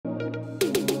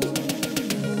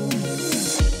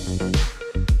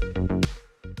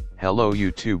Hello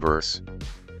YouTubers.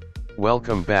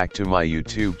 Welcome back to my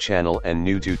YouTube channel and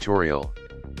new tutorial.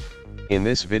 In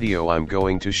this video I'm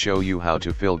going to show you how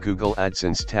to fill Google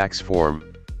AdSense tax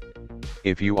form.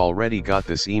 If you already got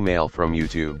this email from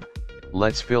YouTube,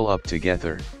 let's fill up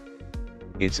together.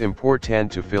 It's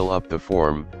important to fill up the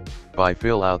form. By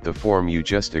fill out the form you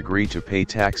just agree to pay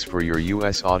tax for your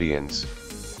US audience.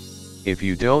 If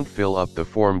you don't fill up the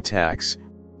form tax,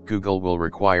 Google will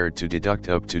require to deduct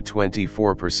up to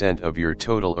 24% of your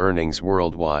total earnings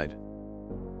worldwide.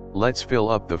 Let's fill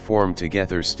up the form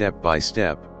together step by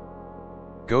step.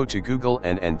 Go to Google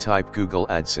and type Google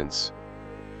AdSense.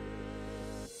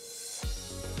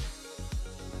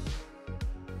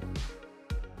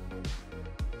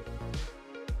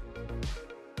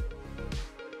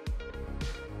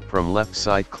 From left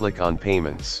side click on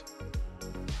Payments.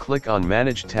 Click on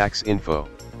Manage Tax Info.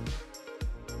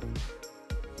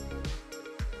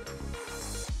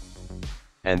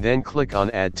 And then click on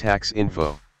Add Tax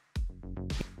Info.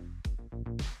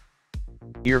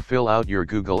 Here fill out your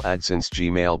Google AdSense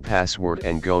Gmail password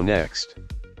and go next.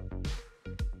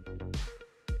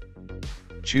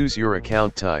 Choose your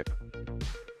account type.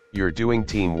 You're doing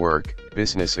teamwork,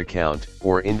 business account,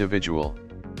 or individual.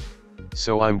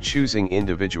 So I'm choosing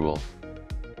individual.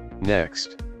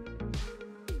 Next.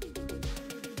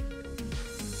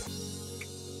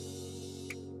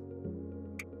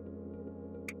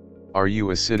 Are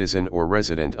you a citizen or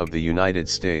resident of the United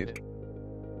States?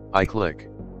 I click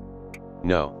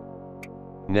No.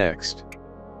 Next.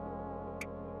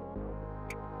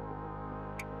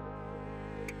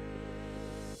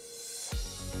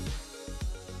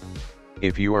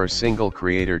 If you are single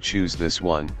creator, choose this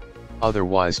one,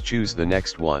 otherwise choose the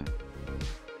next one.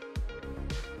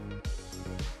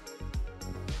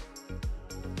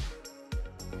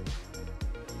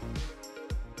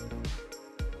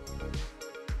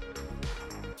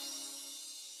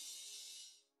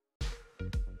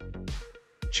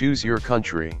 Choose your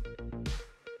country.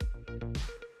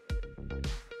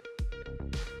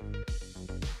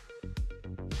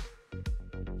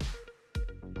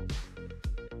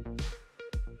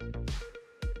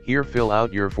 Here fill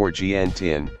out your 4G and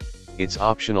TIN, it's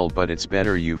optional but it's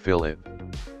better you fill it.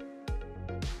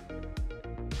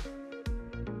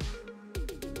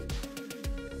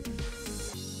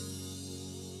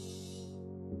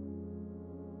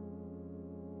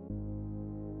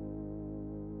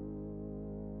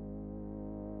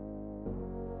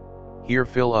 Here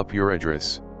fill up your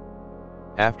address.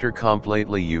 After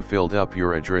completely you filled up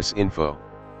your address info,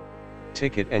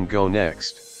 tick it and go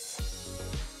next.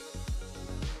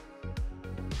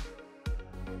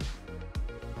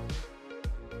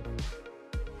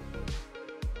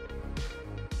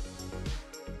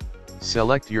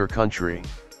 Select your country.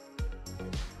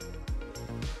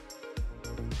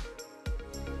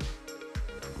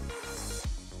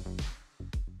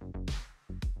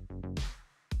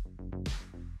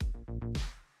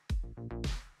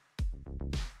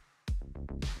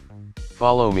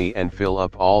 Follow me and fill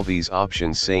up all these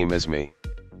options same as me.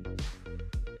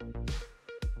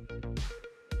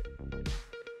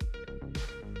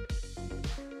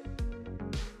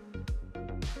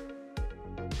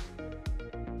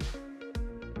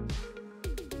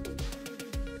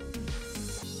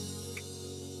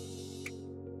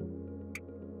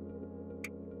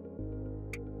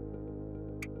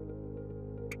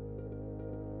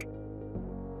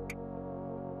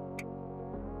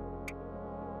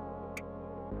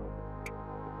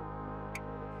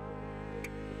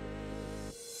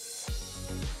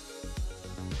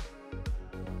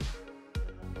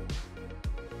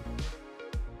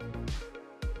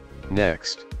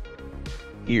 Next.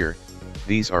 Here,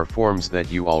 these are forms that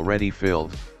you already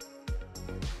filled.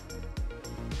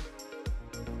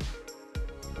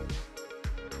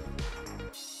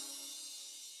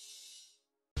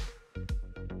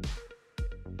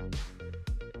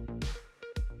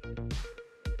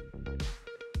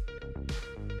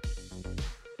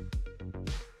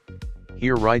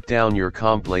 Here write down your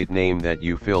complete name that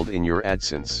you filled in your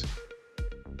AdSense.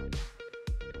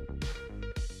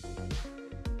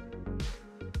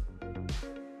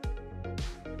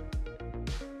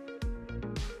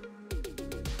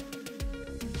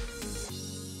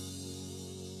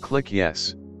 Click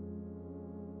Yes.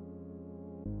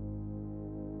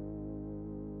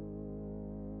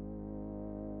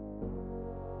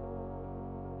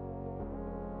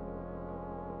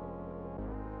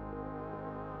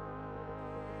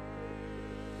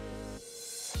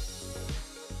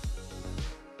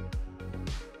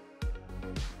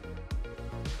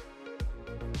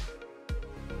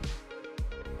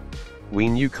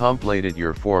 When you completed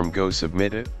your form, go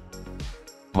submit it.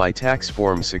 My tax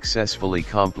form successfully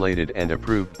completed and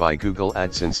approved by Google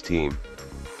AdSense team.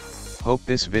 Hope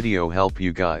this video help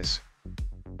you guys.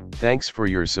 Thanks for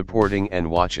your supporting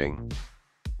and watching.